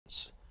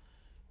Egyptians,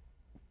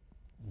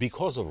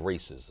 because of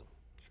racism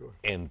Sure.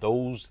 and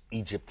those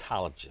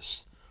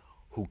Egyptologists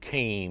who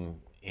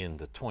came in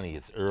the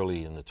 20th,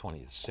 early in the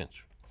 20th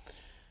century,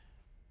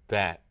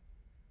 that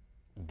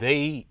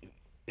they,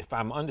 if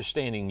I'm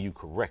understanding you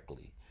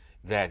correctly,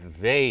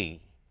 that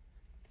they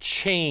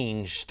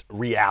changed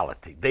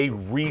reality. They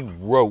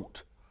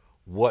rewrote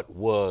what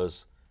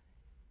was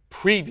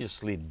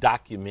previously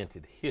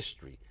documented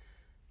history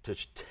to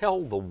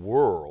tell the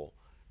world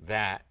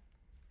that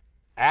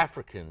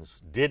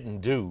Africans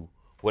didn't do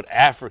what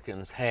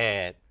Africans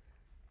had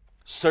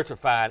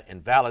certified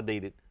and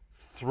validated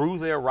through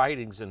their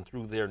writings and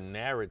through their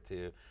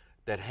narrative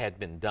that had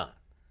been done.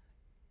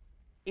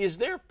 Is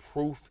there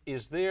proof?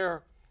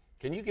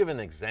 Can you give an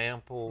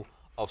example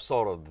of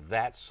sort of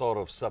that sort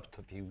of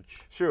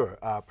subterfuge? Sure.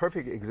 A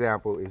perfect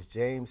example is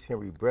James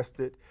Henry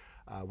Breasted,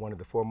 one of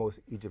the foremost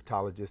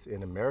Egyptologists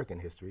in American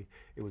history.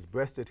 It was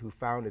Breasted who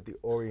founded the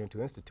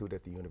Oriental Institute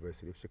at the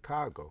University of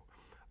Chicago.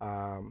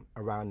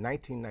 Around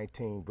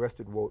 1919,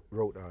 Breasted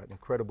wrote an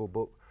incredible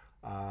book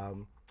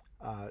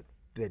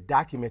that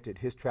documented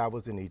his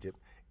travels in Egypt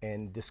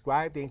and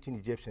described the ancient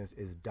Egyptians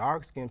as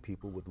dark-skinned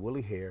people with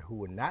woolly hair who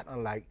were not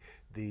unlike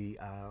the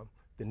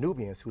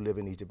Nubians who live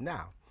in Egypt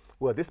now.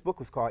 Well, this book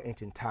was called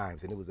Ancient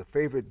Times, and it was a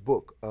favorite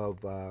book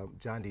of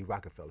John D.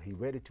 Rockefeller. He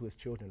read it to his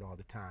children all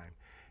the time.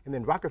 And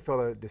then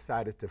Rockefeller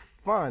decided to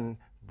fund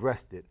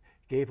Breasted,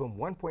 gave him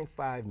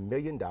 $1.5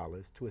 million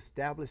to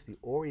establish the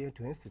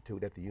Oriental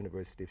Institute at the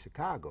University of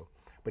Chicago.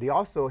 But he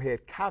also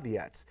had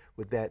caveats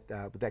with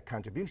that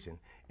contribution,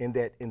 in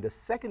that in the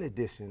second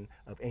edition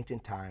of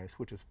Ancient Times,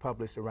 which was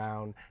published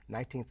around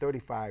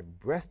 1935,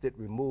 Breasted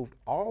removed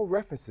all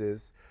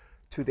references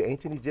to the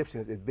ancient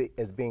Egyptians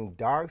as being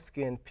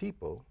dark-skinned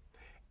people,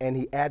 and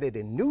he added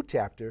a new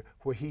chapter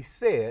where he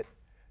said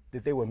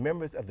that they were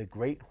members of the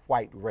Great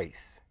White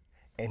Race.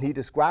 And he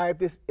described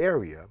this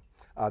area,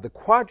 the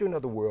quadrant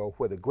of the world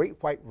where the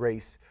Great White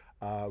Race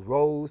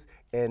rose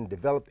and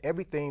developed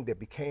everything that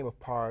became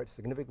a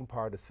significant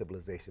part of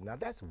civilization. Now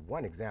that's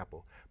one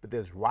example, but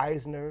there's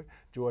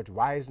George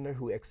Reisner,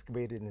 who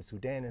excavated in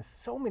Sudan, and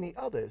so many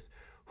others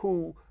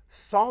who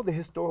saw the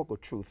historical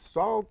truth,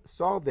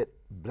 saw that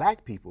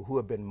black people who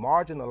have been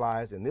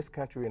marginalized in this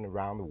country and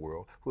around the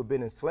world, who have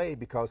been enslaved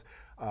because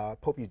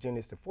Pope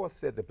Eugenius IV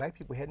said that black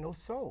people had no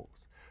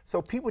souls. So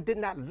people did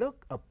not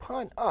look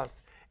upon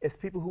us as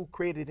people who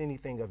created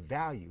anything of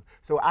value.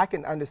 So I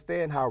can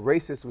understand how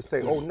racists would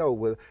say, oh no,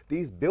 well,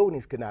 these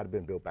buildings could not have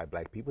been built by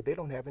black people. They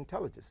don't have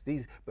intelligence.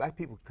 These black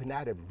people could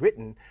not have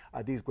written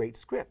these great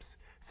scripts.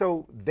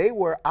 So they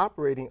were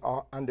operating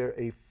under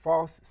a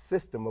false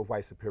system of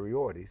white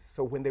superiority.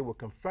 So when they were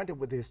confronted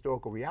with the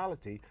historical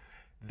reality,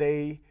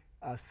 they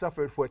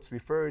suffered what's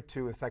referred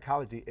to in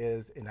psychology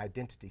as an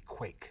identity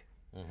quake.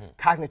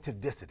 Cognitive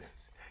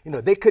dissonance. You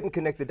know, they couldn't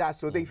connect the dots,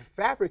 so they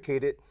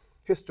fabricated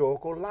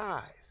historical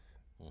lies.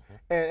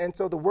 And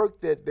so the work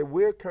that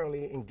we're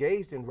currently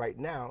engaged in right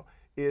now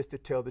is to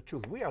tell the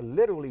truth. We are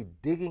literally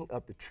digging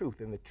up the truth,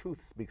 and the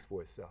truth speaks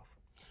for itself.